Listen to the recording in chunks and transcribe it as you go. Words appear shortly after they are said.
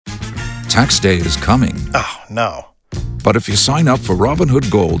Tax day is coming. Oh, no. But if you sign up for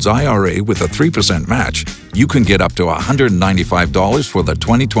Robinhood Gold's IRA with a 3% match, you can get up to $195 for the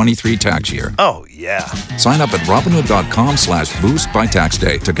 2023 tax year. Oh, yeah. Sign up at Robinhood.com/boost by tax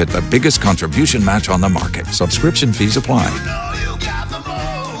day to get the biggest contribution match on the market. Subscription fees apply.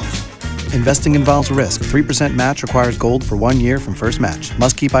 Investing involves risk. 3% match requires gold for 1 year from first match.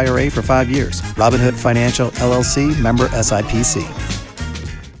 Must keep IRA for 5 years. Robinhood Financial, LLC, member SIPC.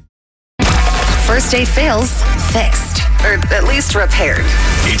 First date fails, fixed. Or at least repaired.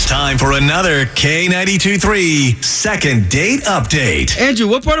 It's time for another K92.3 second date update. Andrew,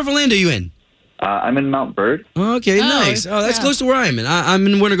 what part of Orlando are you in? I'm in Mount Bird. Okay, nice. Oh, that's close to where I'm in. I'm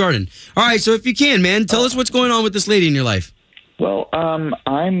in Winter Garden. All right, so if you can, man, tell us what's going on with this lady in your life. Well,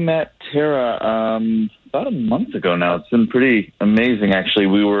 I met Tara about a month ago now. It's been pretty amazing, actually.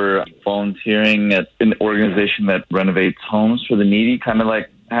 We were volunteering at an organization that renovates homes for the needy, kind of like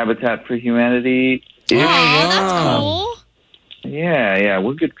Habitat for Humanity. Oh, that's cool. Yeah,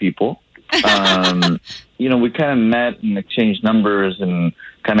 we're good people. We kind of met and exchanged numbers and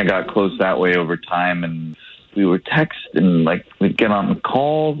kind of got close that way over time. And we would text and we'd get on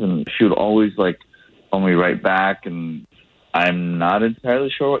calls, and she would always phone me right back. And I'm not entirely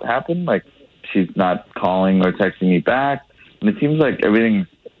sure what happened. She's not calling or texting me back, and it seems like everything's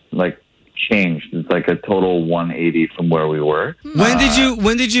changed. It's a total 180 from where we were. When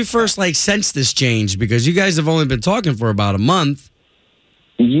did you first sense this change? Because you guys have only been talking for about a month.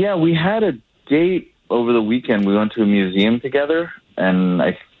 Yeah, we had a date over the weekend. We went to a museum together, and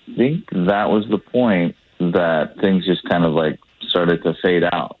I think that was the point that things just kind of started to fade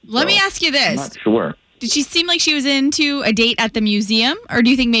out. Let me ask you this. I'm not sure. Did she seem like she was into a date at the museum, or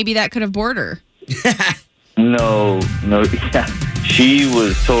do you think maybe that could have bored her? No. Yeah. She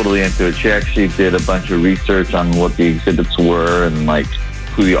was totally into it. She actually did a bunch of research on what the exhibits were and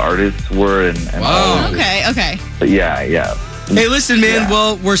who the artists were. And wow. Okay. But yeah. Hey, listen, man. Yeah.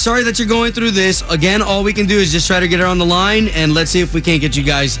 Well, we're sorry that you're going through this. Again, all we can do is just try to get her on the line, and let's see if we can't get you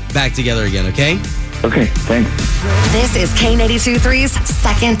guys back together again, okay? Okay, thanks. This is K92.3's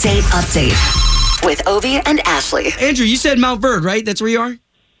second date update with Obie and Ashley. Andrew, you said Mount Bird, right? That's where you are?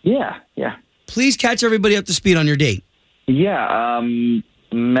 Yeah. Please catch everybody up to speed on your date. Yeah,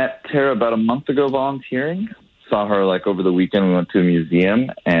 met Tara about a month ago volunteering. Saw her over the weekend. We went to a museum,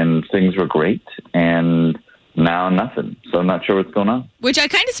 and things were great. And now nothing. So I'm not sure what's going on. Which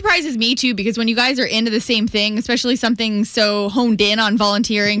kind of surprises me too, because when you guys are into the same thing, especially something so honed in on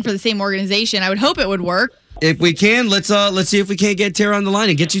volunteering for the same organization, I would hope it would work. If we can, let's see if we can't get Tara on the line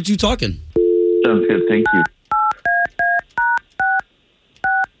and get you two talking. Sounds good. Thank you.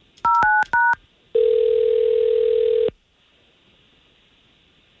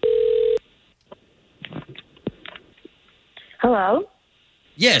 Hello?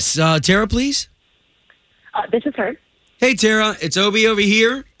 Yes, Tara, please. This is her. Hey, Tara, it's Obie over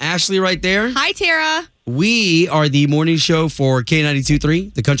here. Ashley right there. Hi, Tara. We are the morning show for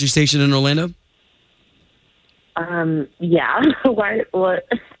K92.3, the country station in Orlando. Yeah.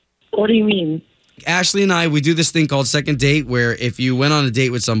 What do you mean? Ashley and I, we do this thing called Second Date, where if you went on a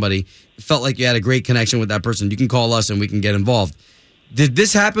date with somebody, felt like you had a great connection with that person, you can call us and we can get involved. Did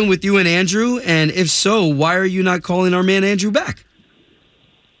this happen with you and Andrew? And if so, why are you not calling our man Andrew back?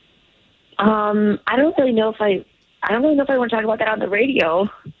 I don't really know if I want to talk about that on the radio.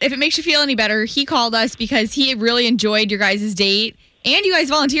 If it makes you feel any better, he called us because he really enjoyed your guys' date, and you guys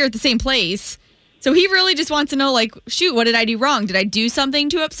volunteer at the same place. So he really just wants to know, shoot, what did I do wrong? Did I do something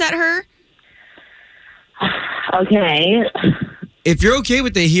to upset her? Okay. If you're okay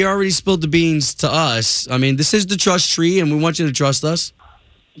with it, he already spilled the beans to us. I mean, this is the trust tree, and we want you to trust us.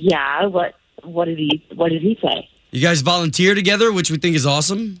 Yeah. What did he say? You guys volunteer together, which we think is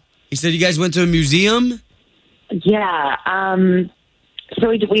awesome. He said you guys went to a museum. Yeah. So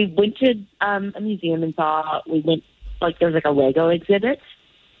we went to a museum and there was a Lego exhibit.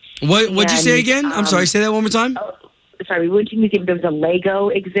 What'd you say again? I'm sorry. Say that one more time. Sorry. We went to a museum. There was a Lego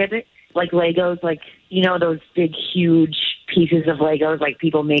exhibit. Legos, those big, huge pieces of Legos,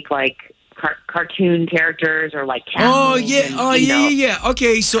 people make cartoon characters or cats. Oh yeah, yeah.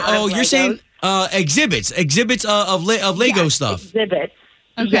 Okay, so you're saying exhibits of Lego stuff. Exhibits.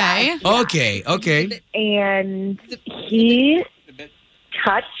 Okay. Yeah. Okay. And he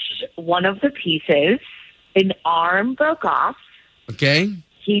touched one of the pieces. An arm broke off. Okay.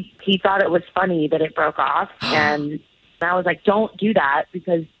 He thought it was funny that it broke off, and I was like, "Don't do that,"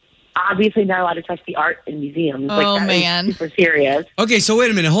 because obviously not allowed to touch the art in museums. Oh, man. Super serious. Okay, so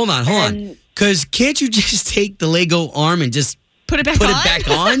wait a minute. Hold on. Because can't you just take the Lego arm and just put it back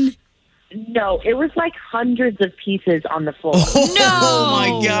on? No, it was like hundreds of pieces on the floor. Oh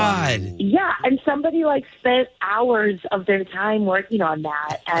my God. Yeah, and somebody like spent hours of their time working on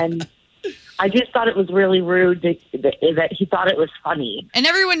that, and I just thought it was really rude that he thought it was funny. And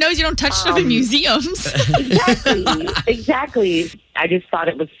everyone knows you don't touch stuff in museums. Exactly. I just thought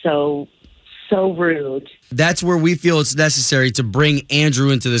it was so rude. That's where we feel it's necessary to bring Andrew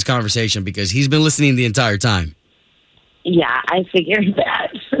into this conversation because he's been listening the entire time. Yeah, I figured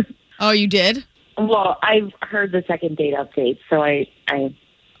that. Oh, you did? Well, I've heard the second date update, so I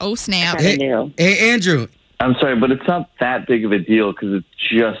Oh, snap. kind of knew. Hey, Andrew. I'm sorry, but it's not that big of a deal because it's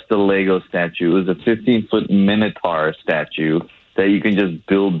just a Lego statue. It was a 15-foot Minotaur statue that you can just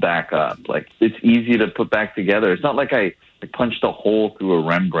build back up. Like, it's easy to put back together. It's not like I punched a hole through a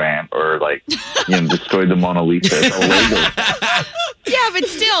Rembrandt or, like, destroyed the Mona Lisa. It's a Lego. Yeah, but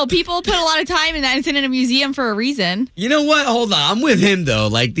still, people put a lot of time in that. It's in a museum for a reason. You know what? Hold on. I'm with him, though.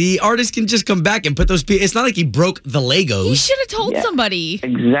 Like, the artist can just come back and put those pieces. It's not like he broke the Legos. He should have told somebody.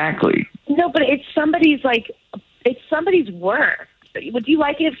 Exactly. No, but it's somebody's work. Would you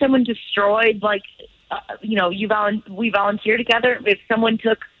like it if someone destroyed, like, we volunteer together? If someone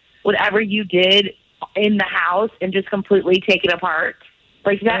took whatever you did in the house and just completely take it apart?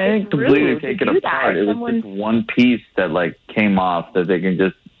 Like, that is completely rude take to it do apart. that. It was just one piece that, like, came off that they can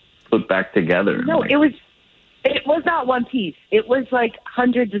just put back together. No, it was not one piece. It was, like,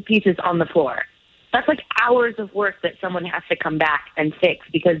 hundreds of pieces on the floor. That's, like, hours of work that someone has to come back and fix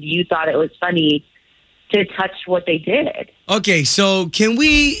because you thought it was funny to touch what they did. Okay, so can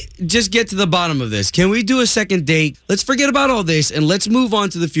we just get to the bottom of this? Can we do a second date? Let's forget about all this and let's move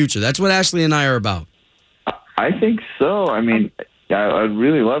on to the future. That's what Ashley and I are about. I think so. I mean, I'd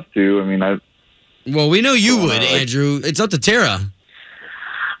really love to. I mean, Well, we know you would, Andrew. It's up to Tara.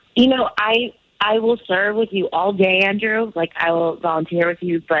 I will serve with you all day, Andrew. Like, I will volunteer with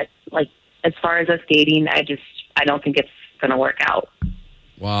you, but, like, as far as us dating, I don't think it's going to work out.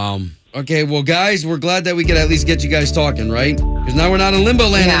 Wow. Okay, well, guys, we're glad that we could at least get you guys talking, right? Because now we're not in limbo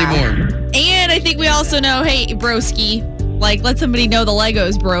land anymore. And I think we also know, hey, broski, like, let somebody know the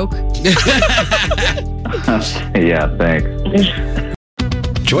Legos broke. Yeah, thanks.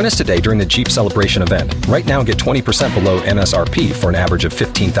 Join us today during the Jeep Celebration event. Right now, get 20% below MSRP for an average of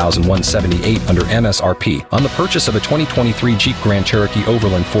 $15,178 under MSRP on the purchase of a 2023 Jeep Grand Cherokee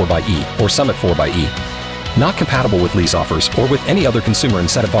Overland 4xE or Summit 4xE. Not compatible with lease offers or with any other consumer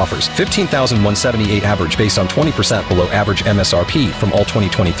incentive offers. $15,178 average based on 20% below average MSRP from all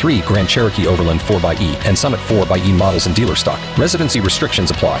 2023 Grand Cherokee Overland 4xE and Summit 4xE models in dealer stock. Residency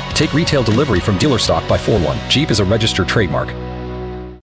restrictions apply. Take retail delivery from dealer stock by 4/1. Jeep is a registered trademark.